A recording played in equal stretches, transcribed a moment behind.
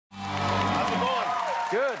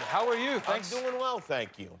How are you? Thanks. I'm doing well,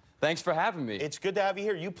 thank you. Thanks for having me. It's good to have you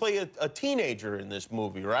here. You play a teenager in this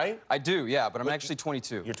movie, right? I do, yeah, but I'm actually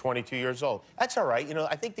 22. You're 22 years old. That's all right. You know,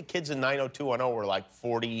 I think the kids in 90210 were like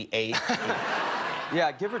 48.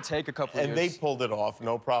 Yeah, give or take a couple of years. And they pulled it off,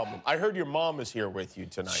 no problem. I heard your mom is here with you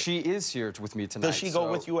tonight. She is here with me tonight. Does she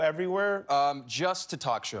go with you everywhere? Just to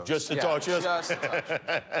talk shows. Just to talk shows? Just to talk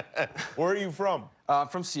shows. Where are you from? I'm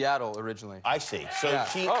from Seattle originally. I see. So yeah.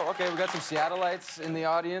 she... Oh, okay, we got some Seattleites in the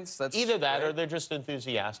audience. That's either that great. or they're just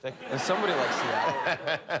enthusiastic. And somebody likes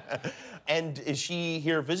Seattle. And is she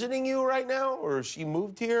here visiting you right now, or is she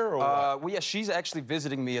moved here, or what? Well, yeah, she's actually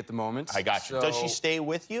visiting me at the moment. I got you. So, does she stay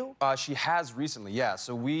with you? She has recently, yeah.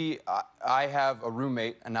 So I have a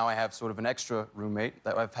roommate, and now I have sort of an extra roommate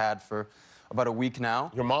that I've had for about a week now.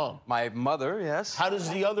 Your mom? My mother, yes. How does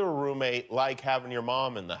the other roommate like having your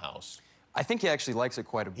mom in the house? I think he actually likes it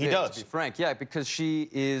quite a bit, he does. to be frank. Yeah, because she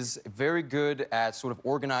is very good at sort of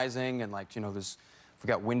organizing and, like, you know, we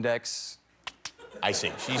got Windex. I see.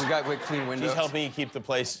 We've got clean windows. She's helping you keep the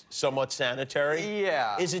place somewhat sanitary?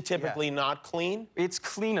 Yeah. Is it typically not clean? It's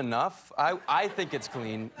clean enough. I think it's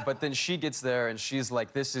clean, but then she gets there and she's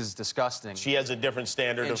like, this is disgusting. She has a different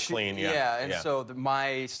standard of clean, yeah. Yeah, and so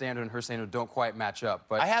my standard and her standard don't quite match up.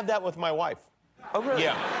 But I have that with my wife. Oh, really?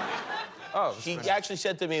 Yeah. Oh, she actually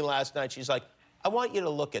said to me last night, she's like, I want you to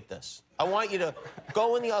look at this. I want you to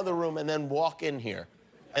go in the other room and then walk in here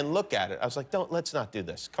and look at it. I was like, let's not do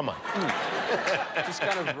this. Come on. Just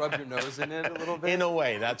kind of rub your nose in it a little bit? In a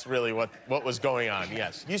way, that's really what was going on,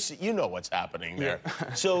 yes. You know what's happening there.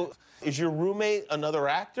 Yeah. So, is your roommate another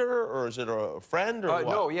actor, or is it a friend, or what?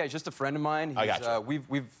 No, yeah, just a friend of mine. I got you.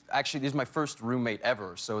 We've actually, this is my first roommate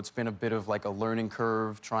ever, so it's been a bit of like a learning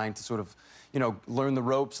curve, trying to sort of, you know, learn the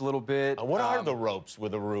ropes a little bit. What are the ropes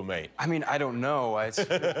with a roommate? I mean, I don't know.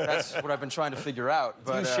 That's what I've been trying to figure out.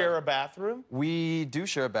 But, do you share a bathroom? We do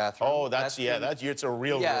share a bathroom. Oh, it's a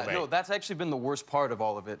real roommate. Yeah, no, that's actually been the worst part of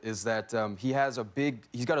all of it, is that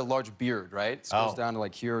he's got a large beard, right? It goes down to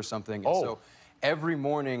like here or something. And so every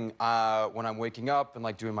morning when I'm waking up and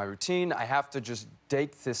like doing my routine, I have to just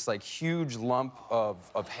take this like huge lump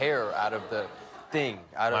of hair out of the thing.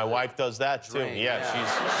 My wife does that too. Drain.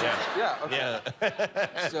 Yeah, okay.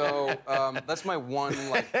 So that's my one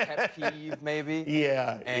like pet peeve, maybe.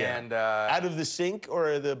 Yeah. And out of the sink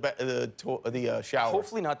or the shower?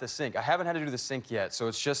 Hopefully not the sink. I haven't had to do the sink yet, so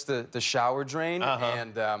it's just the shower drain.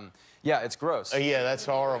 And yeah, it's gross. Yeah, that's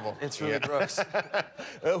horrible. It's really gross.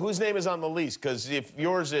 Whose name is on the lease? Because if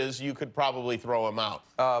yours is, you could probably throw him out.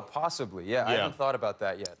 Possibly, yeah. I haven't thought about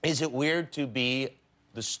that yet. Is it weird to be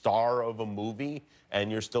the star of a movie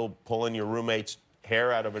and you're still pulling your roommate's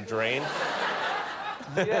hair out of a drain?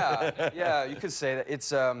 Yeah, you could say that.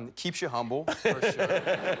 It's keeps you humble, for sure.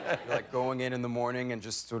 You're like going in the morning and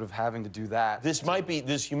just sort of having to do that.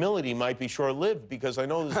 This humility might be short-lived, because I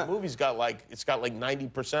know this movie's got like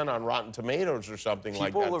 90% on Rotten Tomatoes or something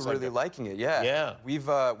like that. People are really liking it, yeah. Yeah.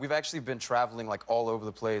 We've actually been traveling like all over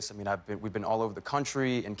the place. I mean, we've been all over the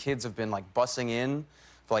country, and kids have been like bussing in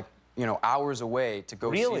for like, you know, hours away to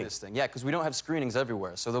go see this thing. Yeah, because we don't have screenings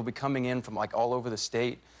everywhere, so they'll be coming in from like all over the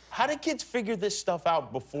state. How do kids figure this stuff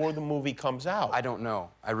out before the movie comes out? I don't know.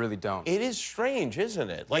 I really don't. It is strange, isn't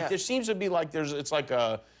it? Like, there seems to be like, there's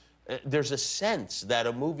a sense that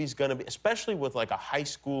a movie's gonna be, especially with like a high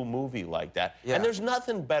school movie like that. Yeah. And there's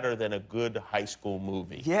nothing better than a good high school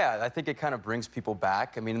movie. Yeah, I think it kind of brings people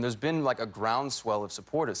back. I mean, there's been like a groundswell of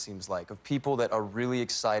support, it seems like, of people that are really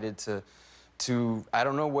excited to I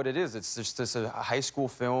don't know what it is. It's just a high school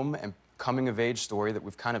film and coming-of-age story that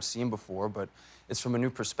we've kind of seen before, but it's from a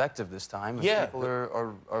new perspective this time, and people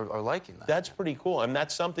are liking that. That's pretty cool, and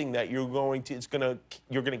that's something that you're going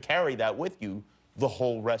to carry that with you the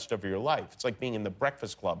whole rest of your life. It's like being in the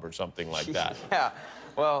Breakfast Club or something like that. Yeah,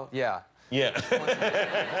 well, yeah. Yeah.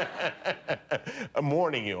 I'm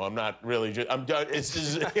warning you. I'm not really just... It's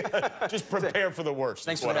just prepare for the worst.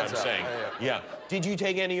 Thanks is what for I'm saying. Yeah. Did you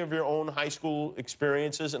take any of your own high school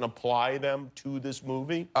experiences and apply them to this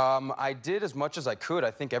movie? I did as much as I could.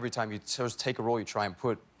 I think every time you take a role, you try and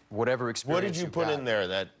put whatever experience. What did you put in there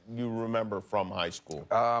that you remember from high school?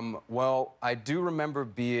 Well, I do remember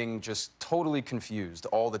being just totally confused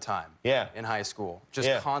all the time. Yeah. In high school, just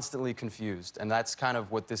constantly confused, and that's kind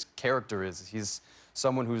of what this character is. He's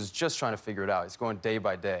someone who's just trying to figure it out. He's going day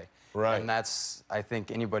by day. Right. And that's, I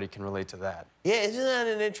think anybody can relate to that. Yeah, isn't that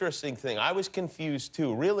an interesting thing? I was confused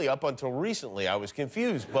too. Really, up until recently, I was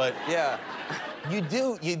confused, but yeah. You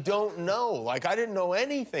don't know. Like, I didn't know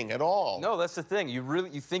anything at all. No, that's the thing. You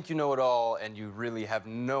think you know it all, and you really have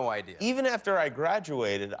no idea. Even after I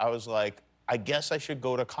graduated, I was like, I guess I should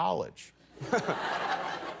go to college.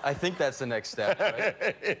 I think that's the next step,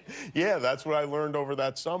 right? Yeah, that's what I learned over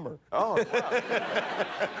that summer. Oh,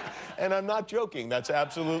 wow. And I'm not joking. That's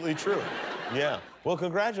absolutely true. Yeah. Well,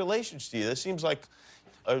 congratulations to you. This seems like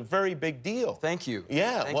a very big deal. Thank you.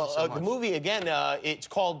 Yeah. Thank well, you so much. The movie, again, it's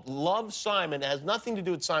called Love, Simon. It has nothing to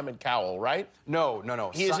do with Simon Cowell, right? No.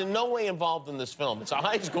 He is in no way involved in this film. It's a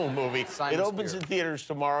high school movie. It opens in theaters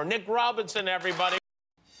tomorrow. Nick Robinson, everybody.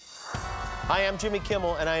 Hi, I'm Jimmy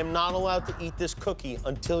Kimmel, and I am not allowed to eat this cookie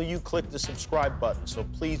until you click the subscribe button. So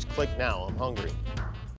please click now. I'm hungry.